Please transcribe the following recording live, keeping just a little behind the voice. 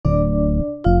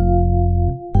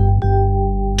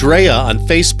Drea on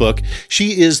Facebook.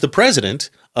 She is the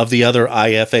president of the other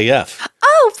IFAF.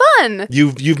 Oh, fun.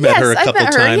 You've met her a couple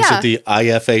times yeah. at the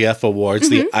IFAF Awards,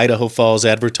 the Idaho Falls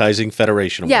Advertising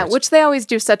Federation Awards. Yeah, which they always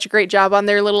do such a great job on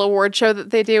their little award show that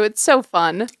they do. It's so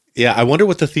fun. Yeah, I wonder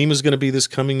what the theme is going to be this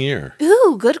coming year.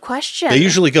 Ooh, good question. They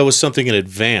usually go with something in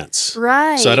advance.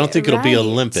 Right. So I don't think it'll be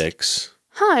Olympics.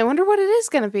 Huh, I wonder what it is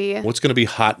going to be. What's going to be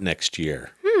hot next year?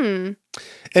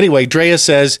 Anyway, Drea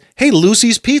says, hey,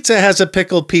 Lucy's Pizza has a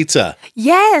pickle pizza.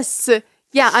 Yes.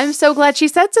 Yeah, I'm so glad she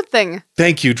said something.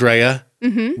 Thank you, Drea.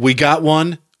 We got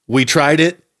one. We tried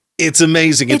it. It's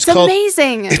amazing. It's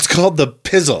amazing. It's called the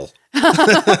Pizzle.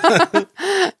 I'm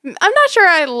not sure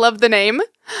I love the name,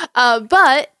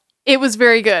 but it was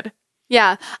very good.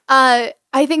 Yeah. I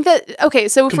think that, okay,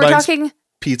 so if we're talking...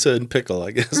 pizza and pickle,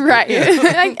 I guess. Right.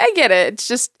 I get it. It's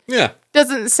just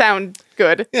doesn't sound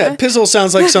good. Yeah, Pizzle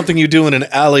sounds like something you do in an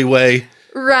alleyway.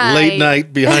 Right. Late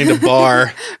night behind a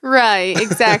bar. Right,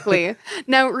 exactly.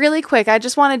 Now, really quick, I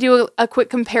just want to do a quick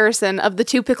comparison of the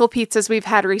two pickle pizzas we've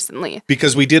had recently.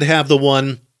 Because we did have the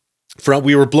one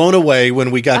we were blown away when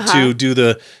we got to do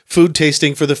the food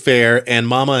tasting for the fair and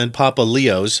Mama and Papa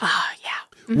Leo's. Oh,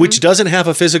 yeah. Which doesn't have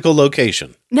a physical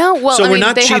location. No, well, so I we're mean,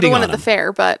 not they have the cheating one on at the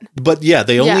fair, but yeah,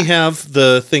 they only have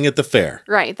the thing at the fair.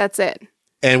 Right, that's it.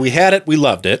 And we had it, we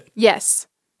loved it. Yes.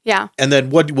 Yeah. And then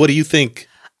what do you think?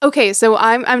 Okay, so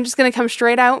I'm just going to come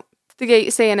straight out the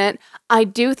gate saying it. I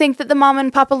do think that the Mama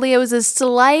and Papa Leo's is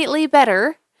slightly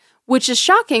better, which is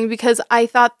shocking because I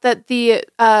thought that the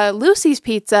Lucy's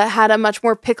Pizza had a much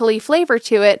more pickly flavor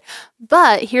to it.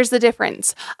 But here's the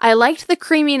difference. I liked the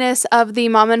creaminess of the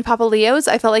Mama and Papa Leo's.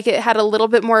 I felt like it had a little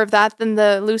bit more of that than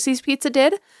the Lucy's Pizza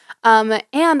did.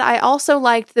 And I also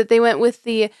liked that they went with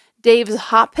the Dave's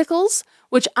Hot Pickles,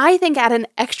 which I think add an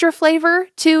extra flavor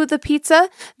to the pizza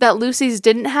that Lucy's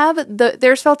didn't have.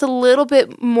 Theirs felt a little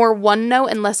bit more one note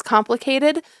and less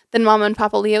complicated than Mama and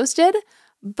Papa Leo's did.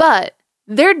 But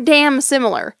they're damn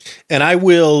similar. And I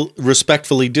will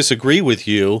respectfully disagree with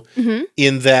you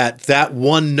in that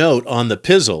one note on the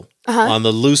Pizzle, on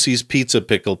the Lucy's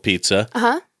Pickle Pizza,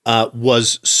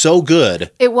 was so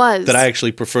good. It was. That I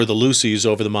actually prefer the Lucy's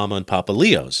over the Mama and Papa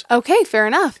Leo's. Okay, fair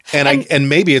enough. And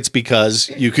maybe it's because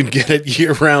you can get it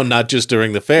year round, not just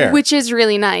during the fair. Which is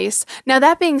really nice. Now,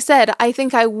 that being said, I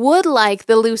think I would like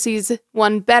the Lucy's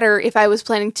one better if I was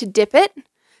planning to dip it.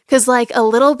 Because like a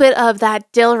little bit of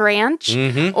that dill ranch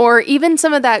or even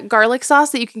some of that garlic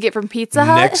sauce that you can get from Pizza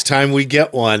Hut. Next time we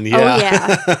get one, yeah. Oh,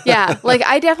 yeah. Yeah. Like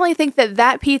I definitely think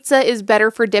that pizza is better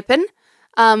for dipping.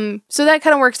 So that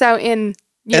kind of works out in,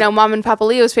 you know, Mom and Papa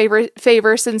Leo's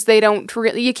favor since they don't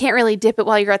really, you can't really dip it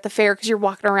while you're at the fair because you're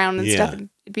walking around and stuff. And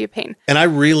it'd be a pain. And I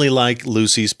really like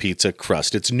Lucy's Pizza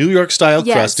crust. It's New York style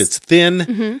crust. It's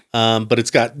thin, but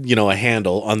it's got, you know, a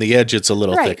handle. On the edge, it's a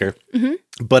little thicker.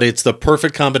 But it's the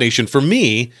perfect combination for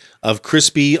me of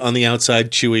crispy on the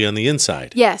outside, chewy on the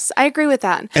inside. Yes, I agree with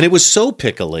that. And it was so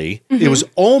pickly. It was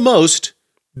almost,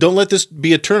 don't let this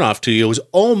be a turnoff to you, it was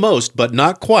almost, but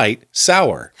not quite,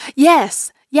 sour.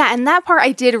 Yes. Yeah, and that part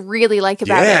I did really like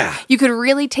about it. You could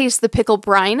really taste the pickle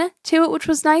brine to it, which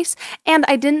was nice. And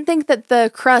I didn't think that the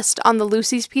crust on the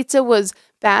Lucy's Pizza was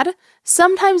bad.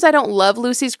 Sometimes I don't love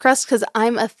Lucy's crust because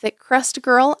I'm a thick crust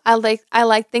girl. I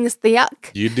like things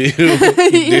thick. You do. You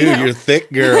do. You're a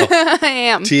thick girl. I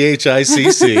am.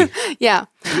 THICC. Yeah.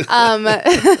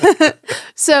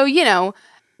 So, you know,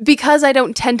 because I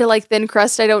don't tend to like thin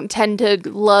crust, I don't tend to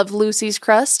love Lucy's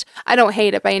crust. I don't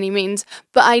hate it by any means,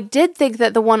 but I did think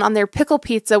that the one on their pickle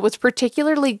pizza was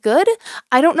particularly good.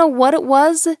 I don't know what it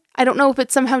was. I don't know if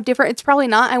it's somehow different. It's probably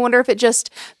not. I wonder if it just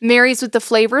marries with the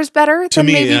flavors better than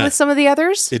maybe with some of the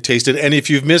others. It tasted, and if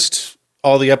you've missed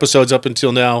all the episodes up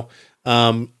until now,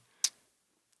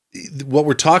 what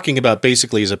we're talking about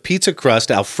basically is a pizza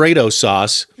crust, Alfredo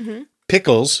sauce,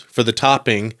 pickles for the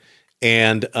topping,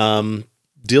 and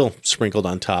dill sprinkled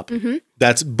on top.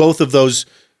 That's both of those.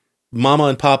 Mama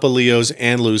and Papa Leo's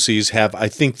and Lucy's have, I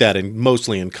think, that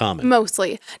mostly in common.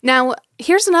 Mostly. Now,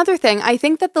 here's another thing. I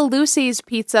think that the Lucy's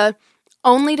Pizza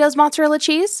only does mozzarella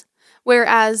cheese,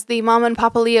 whereas the Mama and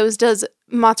Papa Leo's does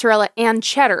mozzarella and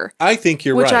cheddar. I think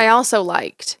you're right. Which I also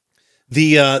liked.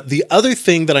 The other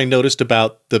thing that I noticed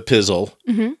about the Pizzle,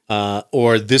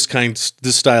 or this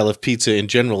style of pizza in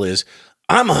general is,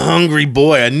 I'm a hungry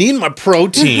boy. I need my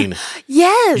protein.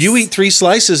 Yes. You eat 3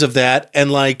 slices of that, and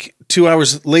like 2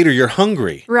 hours later, you're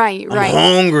hungry. Right. I'm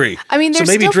hungry. I mean, there's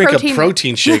so maybe still drink protein. A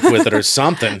protein shake with it or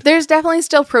something. There's definitely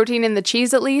still protein in the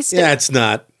cheese, at least. Yeah, it's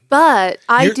not. But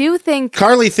I do think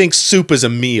Karley thinks soup is a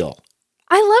meal.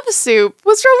 I love soup.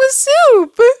 What's wrong with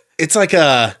soup? It's like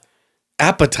a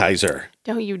appetizer.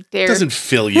 Don't you dare. It doesn't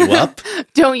fill you up.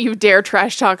 Don't you dare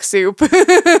trash talk soup.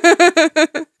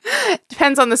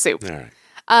 Depends on the soup. All right.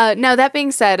 Now, that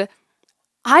being said,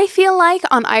 I feel like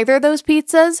on either of those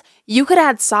pizzas, you could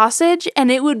add sausage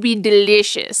and it would be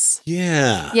delicious.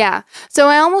 Yeah. Yeah. So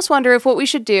I almost wonder if what we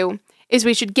should do is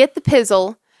we should get the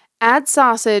pizzle, add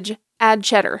sausage, add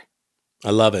cheddar. I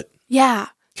love it. Yeah.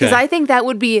 Because Okay. I think that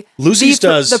would be Lucy's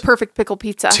does the perfect pickle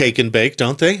pizza. Take and bake,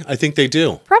 don't they? I think they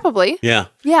do. Probably. Yeah.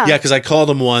 Yeah. Yeah, because I called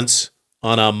them once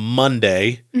on a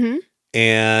Monday,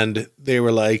 and they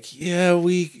were like, yeah,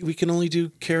 we can only do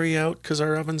carry out because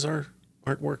our ovens aren't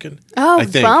working. Oh, I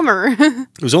think. bummer.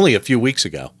 It was only a few weeks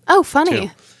ago. Oh, funny.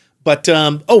 Too. But,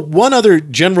 one other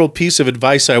general piece of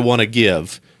advice I want to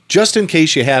give, just in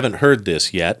case you haven't heard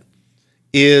this yet,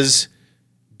 is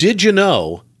did you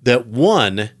know that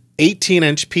one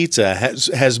 18-inch pizza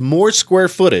has more square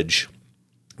footage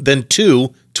than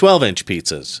two 12-inch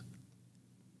pizzas?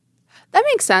 That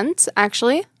makes sense,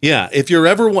 actually. Yeah, if you're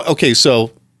ever... Okay,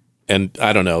 so, and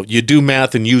I don't know, you do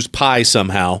math and use pi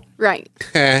somehow. Right.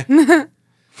 I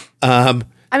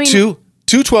mean... Two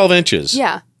 12 inches.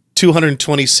 Yeah.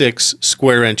 226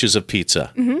 square inches of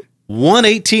pizza. One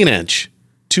 18-inch,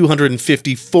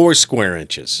 254 square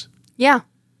inches. Yeah.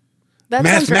 That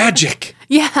Math sounds right. magic.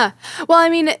 Yeah. Well, I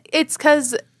mean, it's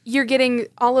because you're getting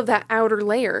all of that outer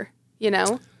layer, you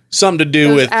know? Something to do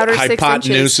Those with outer 6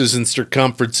 hypotenuses and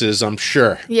circumferences, I'm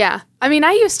sure. Yeah. I mean,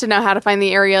 I used to know how to find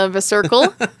the area of a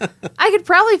circle. I could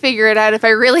probably figure it out if I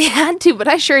really had to, but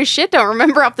I sure as shit don't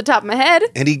remember off the top of my head.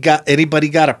 Anybody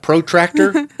got a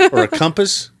protractor or a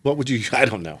compass? What would you... I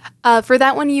don't know. For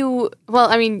that one,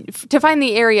 to find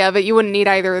the area of it, you wouldn't need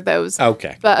either of those.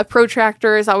 Okay. But a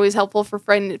protractor is always helpful for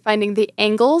finding the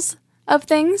angles of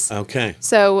things. Okay.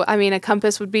 So, I mean, a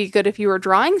compass would be good if you were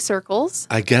drawing circles.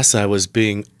 I guess I was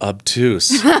being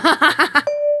obtuse.